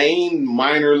main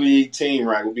minor league team,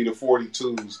 right, would be the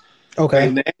 42s. Okay.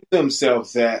 They named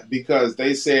themselves that because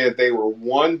they said they were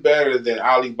one better than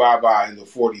Ali Baba and the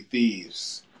 40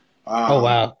 Thieves. Oh,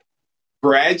 wow.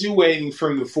 Graduating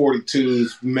from the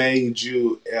 42s made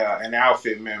you an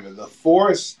outfit member. So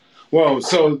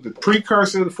the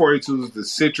precursor to the 42s is the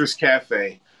Citrus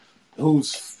Cafe,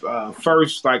 whose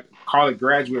first, call it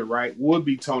graduate, right, would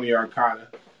be Tony Arcana.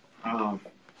 And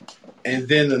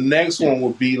then the next one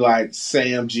would be like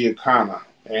Sam Giancana.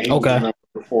 And he was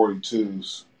the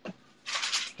 42s.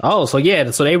 Oh, so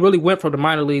they really went from the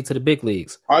minor league to the big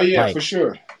leagues. Oh yeah, for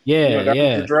sure. Yeah, that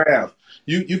was the draft.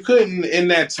 You couldn't in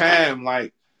that time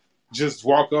just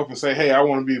walk up and say, "Hey, I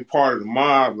want to be a part of the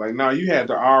mob." No, you had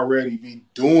to already be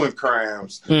doing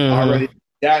crimes, already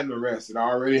gotten arrested,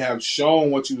 already have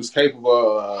shown what you was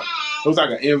capable of. It was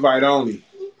like an invite only.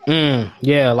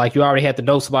 Yeah, like you already had to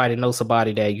know somebody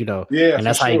that Yeah, and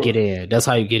that's how you get in. That's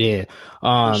how you get in.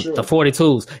 The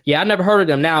 42s. Yeah, I never heard of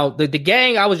them. Now the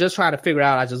gang I was just trying to figure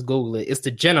out. I just Googled it. It's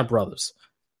the Jenner brothers.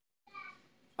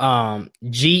 Genna,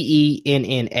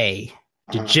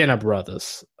 the Jenner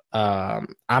brothers. I'm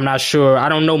not sure. I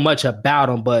don't know much about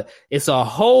them, but it's a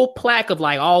whole plaque of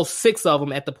like all 6 of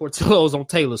them at the Portillo's on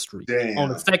Taylor Street. Damn. On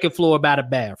the second floor by the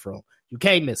bathroom. You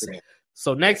can't miss it.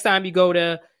 So next time you go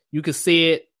there, you can see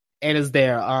it. And it's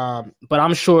there. But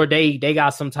I'm sure they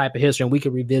got some type of history and we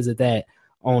can revisit that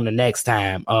on the next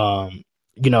time.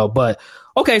 But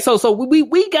okay, so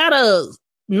we got a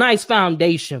nice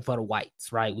foundation for the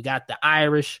whites, right? We got the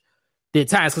Irish, the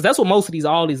Italians, because that's what most of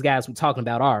all these guys we're talking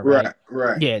about are, right?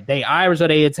 Right. Yeah, they Irish or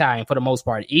they Italian for the most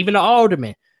part. Even the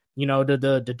aldermen,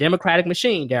 the Democratic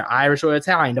machine, they're Irish or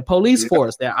Italian. The police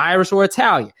force, they're Irish or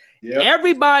Italian. Yep.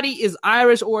 Everybody is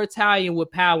Irish or Italian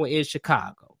with power in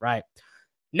Chicago, right?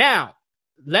 Now,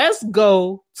 let's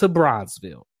go to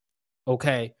Bronzeville,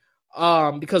 okay?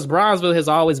 Because Bronzeville has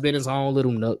always been its own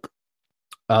little nook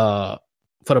for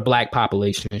the black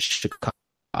population in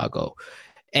Chicago.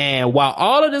 And while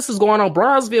all of this is going on,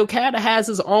 Bronzeville kind of has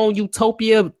its own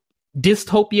utopia,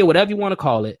 dystopia, whatever you want to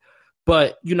call it.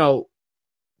 But,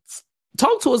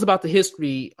 talk to us about the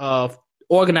history of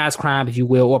organized crime, if you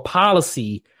will, or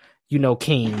policy,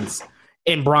 kings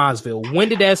in Bronzeville. When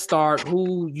did that start?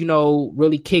 Who,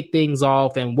 really kicked things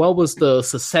off? And what was the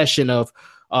succession of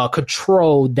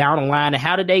control down the line? And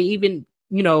how did they even,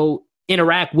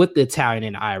 interact with the Italian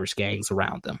and Irish gangs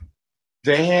around them?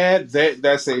 So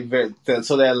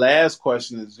that last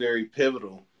question is very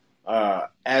pivotal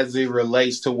as it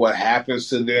relates to what happens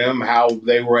to them, how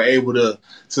they were able to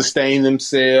sustain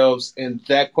themselves. And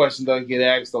that question doesn't get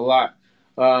asked a lot.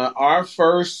 Our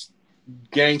first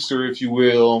gangster, if you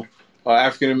will,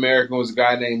 African-American, was a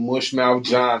guy named Mushmouth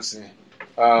Johnson.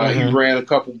 He ran a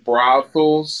couple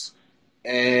brothels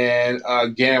and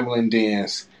gambling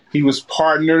dens. He was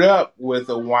partnered up with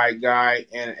a white guy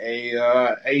and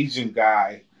a Asian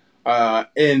guy.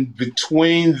 And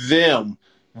between them,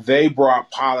 they brought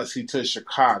policy to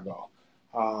Chicago.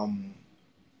 So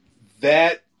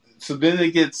then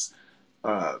it gets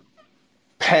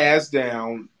passed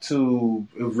down to,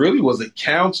 it really was a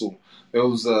council. There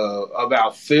was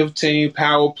about 15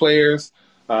 power players.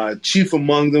 Chief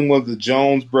among them was the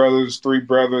Jones brothers, 3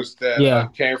 brothers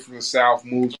that came from the South,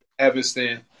 moved to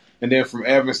Evanston, and then from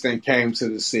Evanston came to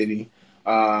the city.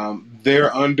 Their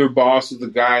underboss was a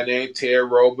guy named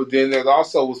Ted Rowe, but then there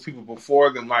also was people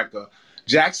before them, like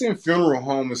Jackson Funeral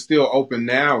Home is still open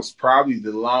now. It's probably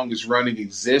the longest running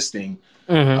existing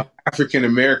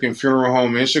African-American funeral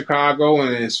home in Chicago,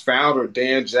 and its founder,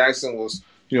 Dan Jackson, was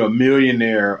a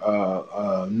millionaire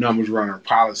numbers runner,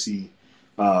 policy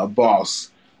boss.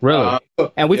 Really?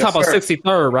 And we talk about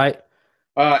 63rd, right?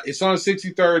 It's on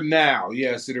 63rd now.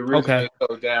 Yes, it originally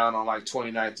go down on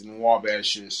 29th and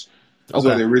Wabash. So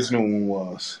the original one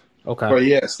was. Okay. But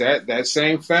yes, that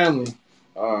same family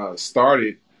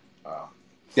started,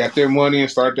 got their money and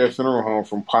started their funeral home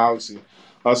from policy.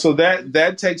 So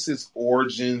that takes its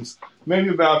origins maybe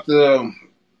about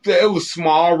it was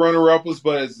small runner-uppers,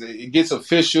 but as it gets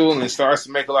official and it starts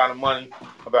to make a lot of money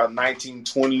about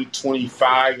 1920,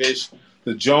 25-ish.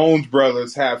 The Jones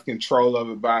brothers have control of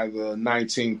it by the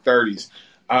 1930s.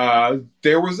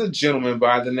 There was a gentleman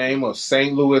by the name of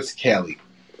St. Louis Kelly.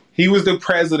 He was the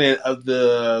president of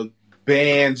the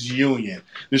band's union,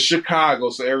 the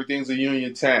Chicago, so everything's a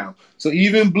union town. So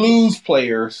even blues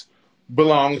players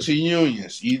belong to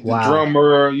unions. The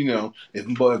drummer,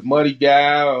 if Muddy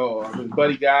Guy or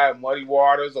Buddy Guy, Muddy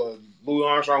Waters or Louis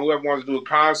Armstrong, whoever wants to do a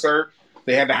concert,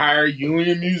 they had to hire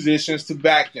union musicians to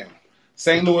back them.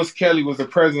 St. Louis Kelly was the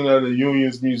president of the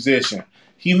union's musician.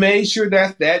 He made sure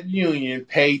that union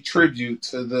paid tribute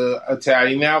to the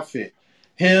Italian outfit.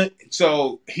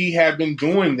 So he had been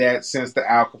doing that since the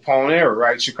Al Capone era,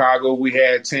 right? Chicago, we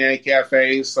had 10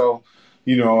 cafes, so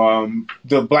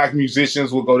the black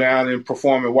musicians would go down and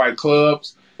perform at white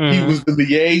clubs. Mm-hmm. He was the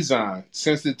liaison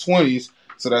since the 20s,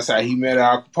 so that's how he met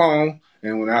Al Capone.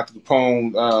 And when Al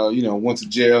Capone, went to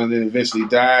jail and then eventually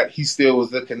died, he still was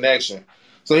the connection.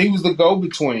 So he was the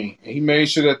go-between. He made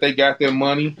sure that they got their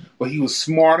money, but he was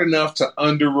smart enough to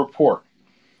underreport.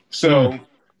 So,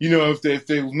 if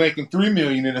they were making $3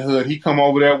 million in the hood, he come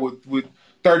over there with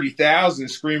 30,000,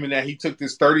 screaming that he took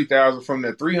this 30,000 from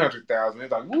that 300,000.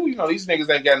 It's like, these niggas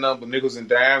ain't got nothing but nickels and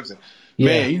dimes. And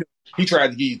man, he tried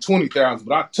to give you 20,000,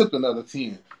 but I took another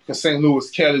 10 because St.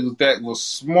 Louis Kelly was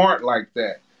smart like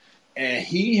that. And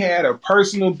he had a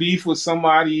personal beef with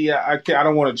somebody. I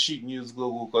don't want to cheat and use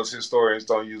Google because historians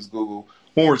don't use Google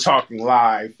when we're talking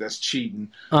live. That's cheating.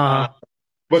 But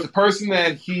the person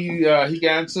that he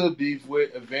got into a beef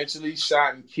with eventually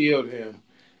shot and killed him.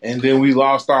 And then we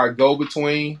lost our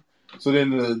go-between. So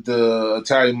then the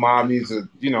Italian mob needs to,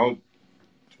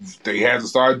 they had to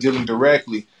start dealing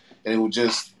directly. And it was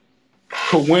just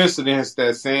coincidence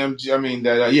that Sam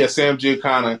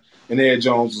Giancana and Ed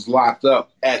Jones was locked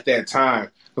up at that time.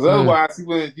 Because otherwise,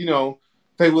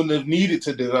 they wouldn't have needed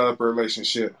to develop a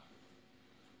relationship.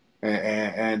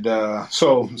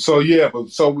 So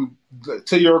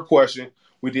to your question,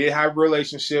 we did have a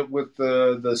relationship with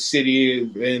the city,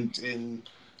 and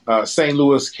St.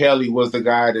 Louis Kelly was the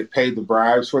guy that paid the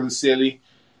bribes for the city.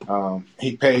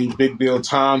 He paid Big Bill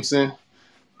Thompson.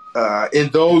 In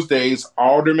those days,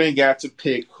 aldermen got to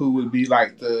pick who would be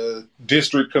like the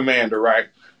district commander, right?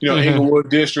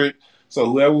 Inglewood District. So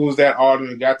whoever was that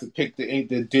alderman got to pick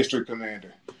the district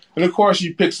commander. And of course,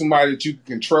 you pick somebody that you can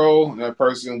control, and that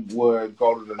person would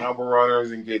go to the number runners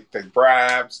and get the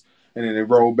bribes, and then they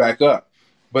roll back up.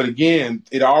 But again,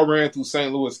 it all ran through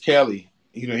St. Louis Kelly.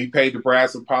 He paid the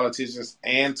bribes to politicians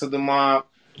and to the mob,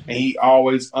 and he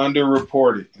always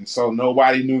underreported. And so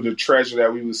nobody knew the treasure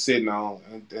that we was sitting on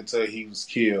until he was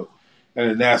killed. And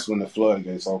then that's when the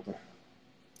floodgates opened.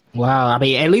 Wow, I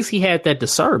mean, at least he had that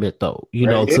discernment, though. To be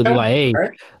like, hey,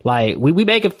 like we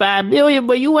making $5 million,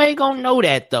 but you ain't gonna know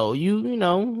that, though. We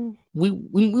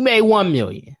made $1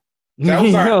 million. That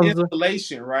was our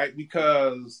installation, right?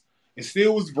 Because it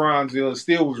still was Bronzeville, it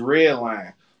still was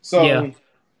Redline, so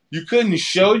you couldn't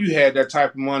show you had that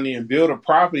type of money and build a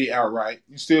property outright.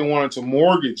 You still wanted to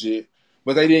mortgage it,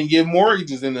 but they didn't give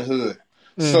mortgages in the hood,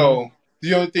 so.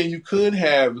 The only thing you could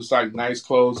have is like nice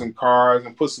clothes and cars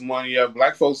and put some money up.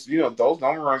 Black folks, those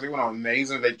number runs, they went on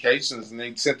amazing vacations and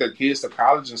they sent their kids to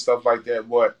college and stuff like that.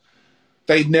 But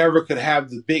they never could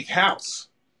have the big house.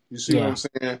 You see what I'm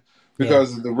saying?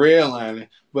 Because of the redlining.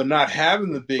 But not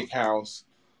having the big house,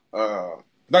 like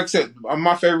I said,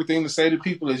 my favorite thing to say to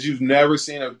people is you've never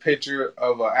seen a picture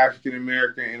of an African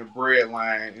American in a bread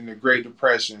line in the Great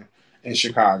Depression in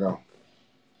Chicago.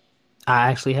 I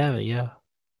actually haven't,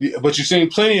 But you've seen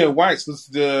plenty of whites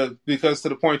because to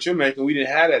the point you're making, we didn't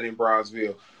have that in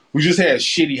Bronzeville. We just had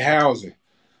shitty housing.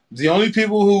 The only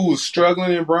people who was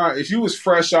struggling in Bronzeville, if you was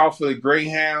fresh off of the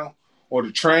Greyhound or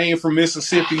the train from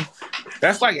Mississippi,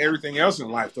 that's like everything else in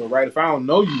life, though, right? If I don't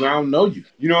know you, I don't know you.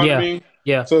 You know what I mean?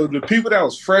 Yeah. So the people that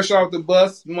was fresh off the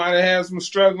bus might have had some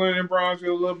struggling in Bronzeville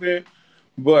a little bit.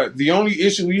 But the only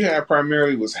issue we had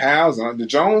primarily was housing. The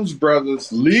Jones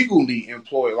brothers legally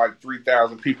employed like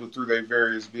 3,000 people through their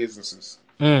various businesses.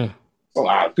 That's a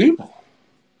lot of people.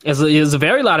 It's a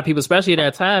very lot of people, especially in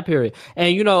that time period.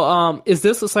 And, is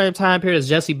this the same time period as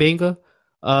Jesse Binga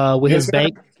with his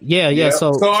bank? Yeah. So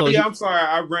I'm sorry.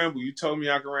 I ramble. You told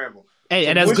me I can ramble. Hey,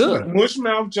 and that's good.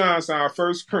 Mushmouth Johnson, our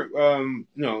first,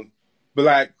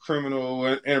 black criminal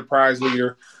enterprise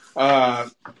leader,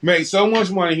 made so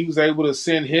much money he was able to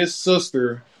send his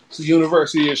sister to the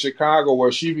University of Chicago,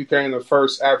 where she became the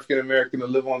first African American to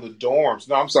live on the dorms.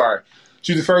 No, I'm sorry.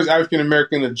 She's the first African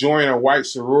American to join a white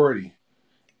sorority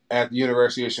at the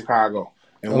University of Chicago.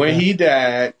 And when he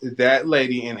died, that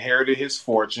lady inherited his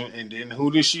fortune. And then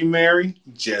who did she marry?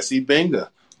 Jesse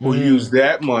Benga, who used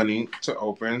that money to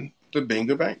open the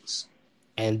Benga banks.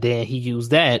 And then he used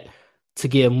that to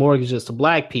give mortgages to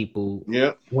black people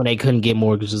when they couldn't get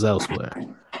mortgages elsewhere.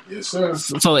 Yes, sir.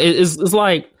 So it's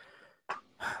like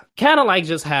kind of like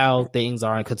just how things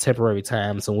are in contemporary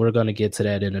times. And we're going to get to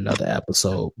that in another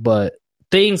episode. But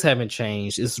things haven't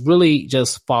changed. It's really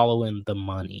just following the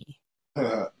money.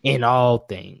 In all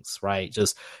things, right?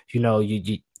 Just, you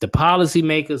the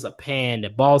policymakers are paying the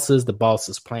bosses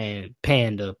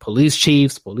paying the police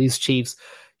chiefs,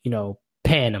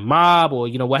 paying the mob, or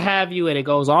what have you, and it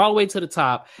goes all the way to the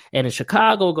top. And in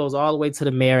Chicago, it goes all the way to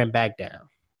the mayor and back down.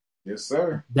 Yes,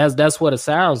 sir. That's what it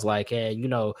sounds like. And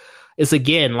it's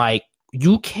again like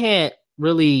you can't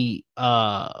really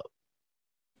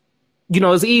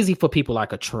it's easy for people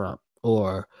like a Trump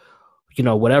or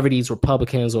whatever these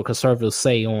Republicans or conservatives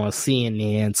say on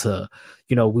CNN to,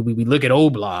 we look at O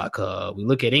Block, we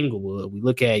look at Inglewood, we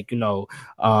look at,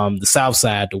 the South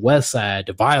Side, the West Side,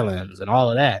 the violence and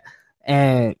all of that.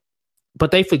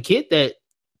 But they forget that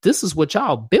this is what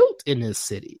y'all built in this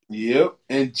city. Yep.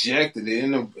 Injected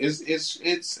it.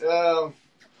 It's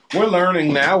we're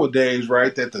learning nowadays,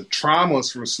 right, that the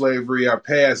traumas from slavery are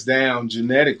passed down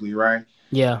genetically, right?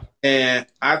 Yeah. And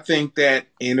I think that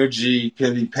energy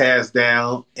can be passed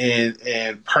down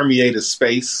and permeate a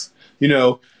space.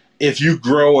 If you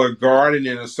grow a garden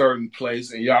in a certain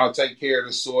place and y'all take care of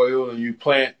the soil and you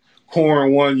plant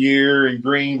corn one year and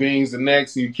green beans the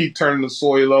next, and you keep turning the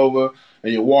soil over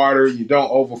and you water, you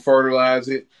don't over fertilize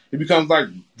it, it becomes like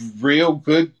real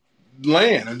good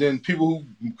land. And then people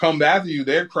who come after you,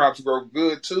 their crops grow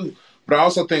good too. But I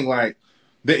also think like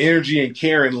the energy and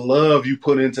care and love you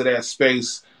put into that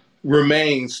space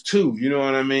remains too. You know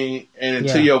what I mean? And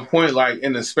to your point, like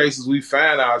in the spaces we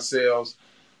find ourselves,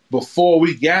 before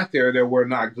we got there were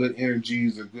not good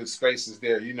energies or good spaces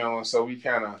there, and so we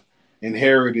kind of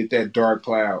inherited that dark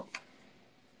cloud.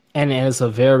 And it's a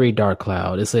very dark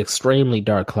cloud. It's an extremely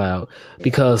dark cloud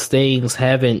because things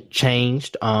haven't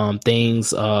changed.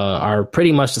 Things are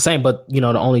pretty much the same, but the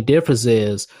only difference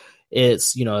is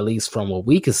it's, at least from what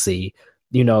we could see,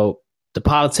 the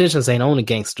politicians ain't on the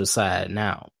gangster side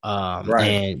now.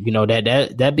 Right. And,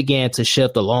 that began to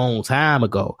shift a long time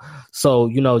ago. So,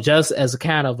 just as a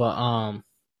kind of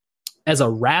as a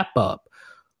wrap up,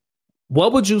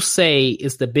 what would you say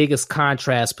is the biggest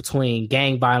contrast between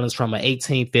gang violence from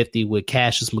 1850 with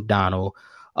Cassius McDonald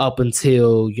up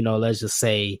until, let's just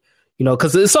say,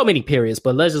 because there's so many periods,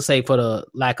 but let's just say for the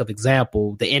lack of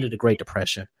example, the end of the Great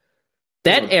Depression.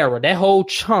 That era, that whole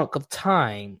chunk of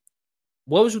time,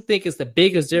 what would you think is the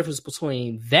biggest difference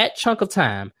between that chunk of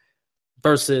time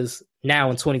versus now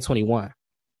in 2021?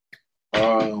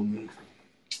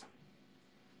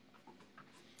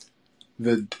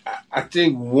 I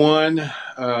think one,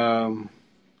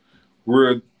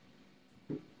 we're,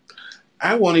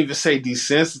 I won't even say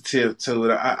desensitive to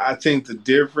it. I think the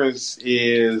difference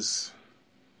is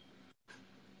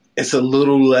it's a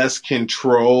little less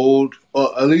controlled,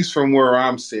 or at least from where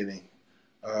I'm sitting.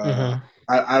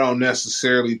 I don't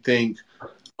necessarily think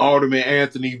Alderman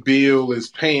Anthony Beale is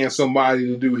paying somebody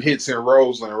to do hits in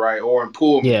Roseland, right, or in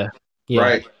Pullman,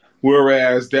 right?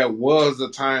 Whereas that was the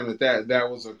time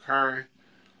that was occurring.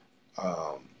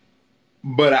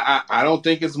 But I don't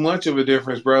think it's much of a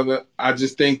difference, brother. I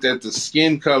just think that the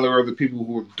skin color of the people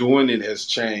who are doing it has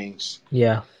changed.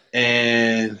 Yeah.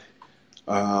 And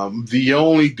the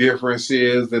only difference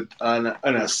is that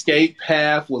an escape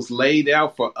path was laid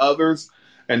out for others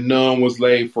and none was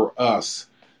laid for us.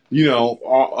 A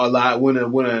lot when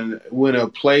a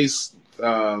place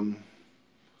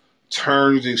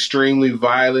turns extremely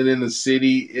violent in the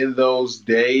city in those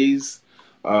days,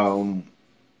 you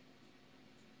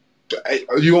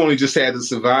only just had to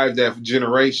survive that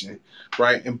generation,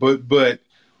 right? But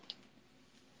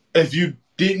if you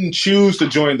didn't choose to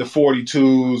join the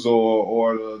 42s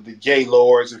or the Gay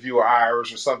Lords, if you were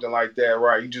Irish or something like that,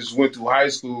 right? You just went through high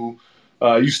school.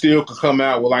 You still could come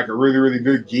out with like a really, really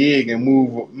good gig and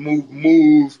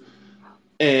move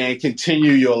and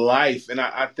continue your life. And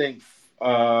I think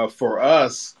for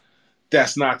us,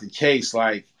 that's not the case.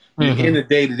 Like in the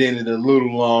day to day, it a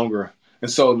little longer. And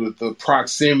so the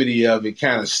proximity of it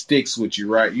kind of sticks with you,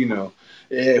 right?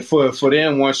 For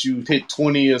them, once you hit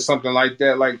 20 or something like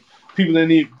that, like people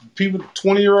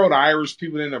 20-year-old Irish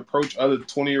people didn't approach other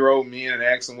 20-year-old men and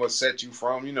ask them what set you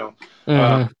from,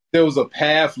 there was a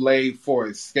path laid for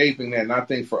escaping that. And I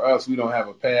think for us, we don't have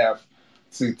a path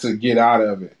to get out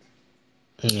of it.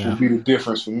 Yeah. Would be the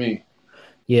difference for me.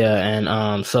 Yeah,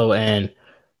 and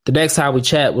the next time we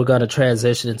chat, we're going to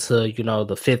transition into, you know,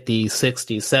 the 50s,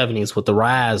 60s, 70s with the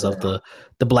rise of the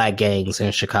black gangs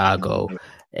in Chicago,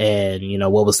 and, you know,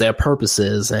 what was their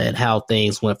purposes and how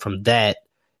things went from that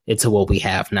into what we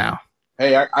have now.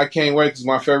 Hey, I can't wait, because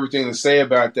my favorite thing to say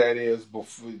about that is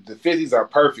the 50s are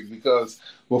perfect, because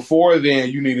before then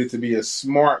you needed to be a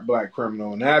smart black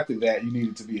criminal, and after that you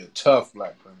needed to be a tough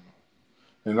black criminal.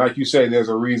 And like you say, there's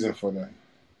a reason for that.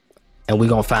 And we're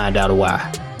going to find out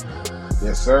why.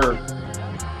 Yes, sir.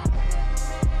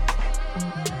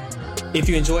 If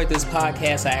you enjoyed this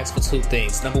podcast, I ask for two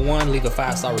things. Number one, leave a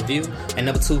 5-star review. And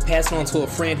number two, pass it on to a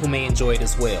friend who may enjoy it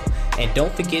as well. And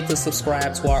don't forget to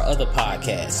subscribe to our other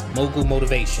podcast, Mogul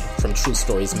Motivation from True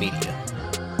Stories Media.